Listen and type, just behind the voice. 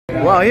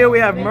Well, here we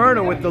have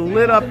Myrna with the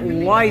lit up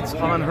lights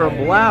on her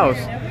blouse.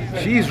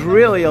 She's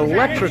really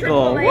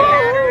electrical.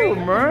 Whoa,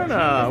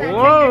 Myrna!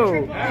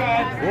 Whoa!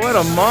 What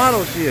a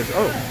model she is.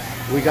 Oh,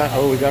 we got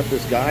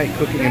this guy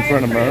cooking in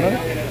front of Myrna.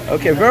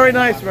 Okay, very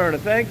nice, Myrna.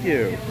 Thank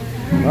you.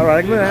 All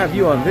right, I'm going to have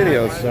you on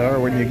video, sir,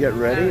 when you get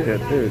ready to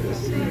do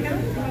this.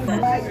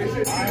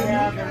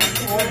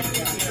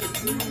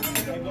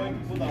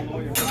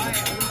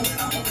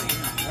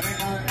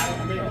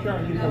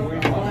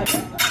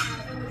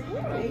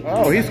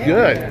 Oh, he's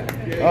good.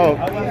 Oh,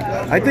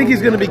 I think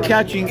he's going to be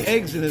catching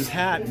eggs in his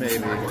hat,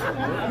 maybe.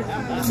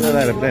 I saw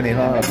that at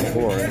Benihana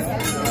before.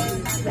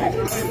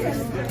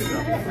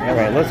 All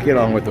right, let's get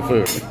on with the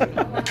food.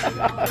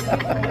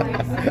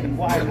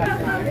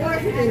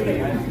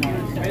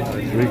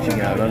 He's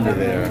reaching out under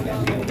there.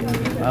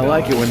 I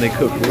like it when they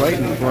cook right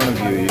in front of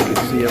you. You can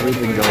see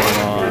everything going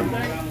on.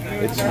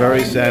 It's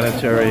very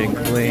sanitary and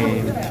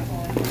clean.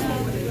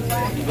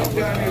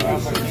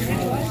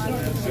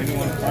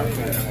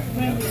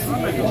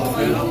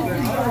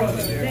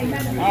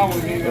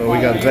 So we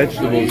got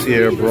vegetables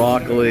here,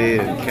 broccoli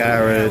and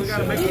carrots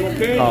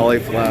and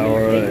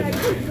cauliflower and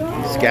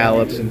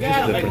scallops and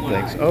just different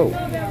things. Oh,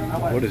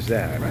 what is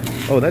that?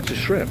 Oh, that's a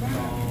shrimp.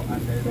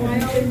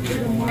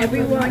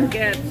 Everyone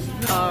gets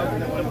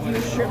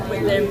shrimp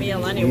with their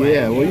meal anyway.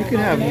 Yeah, well, you can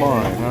have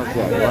mine. How's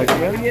that? You like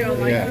shrimp?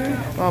 Yeah.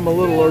 I'm a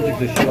little allergic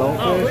to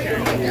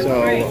shellfish,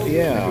 so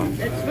yeah.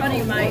 It's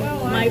funny,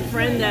 my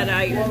friend that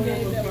I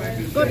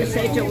go to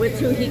Seito with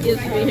too, he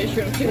gives me his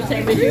shrimp too,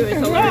 same as you.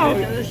 It's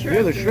allergic to the shrimp.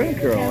 You're the shrimp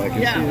girl, I can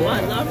see that. Well,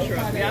 I love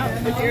shrimp,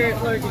 yeah, but you're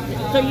allergic to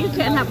it. So you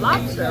can't have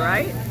lobster,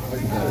 right?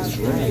 That's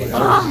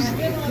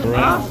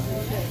right.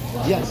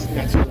 Yes,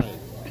 that's right.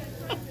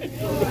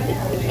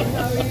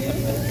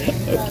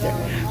 Okay,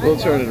 we'll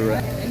turn it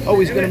around. Oh,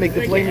 he's going to make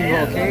the flaming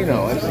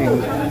volcano. I've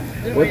seen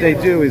what they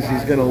do is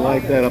he's going to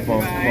light that up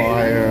on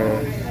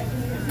fire.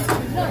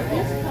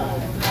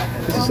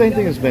 It's the same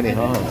thing as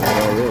Benihana,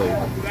 really.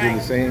 Do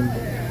the same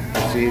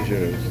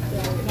procedures.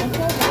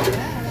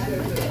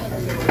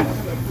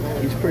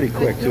 He's pretty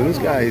quick too. This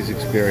guy is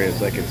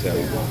experienced, I can tell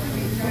you.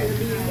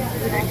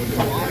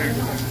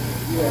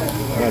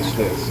 Watch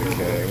this,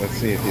 okay? Let's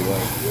see if you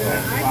like.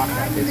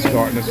 Oh, it's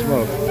starting to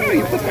smoke. Oh,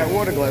 you put that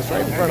water glass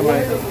right in front of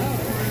my.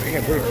 Bring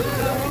it through.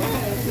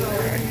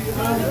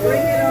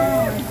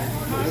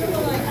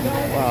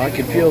 Wow, I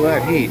can feel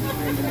that heat.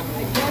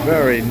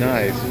 Very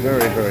nice,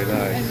 very, very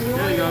nice.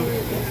 There you go.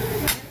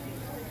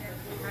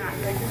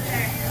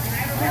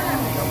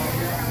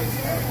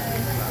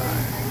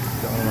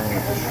 Going on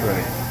with the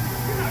shrimp.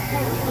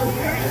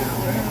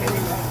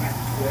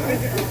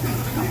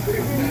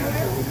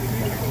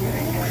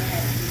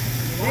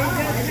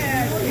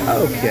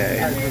 Okay,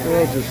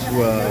 we'll just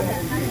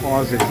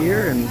pause it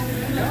here and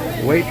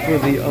wait for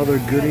the other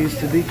goodies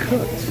to be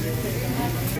cooked.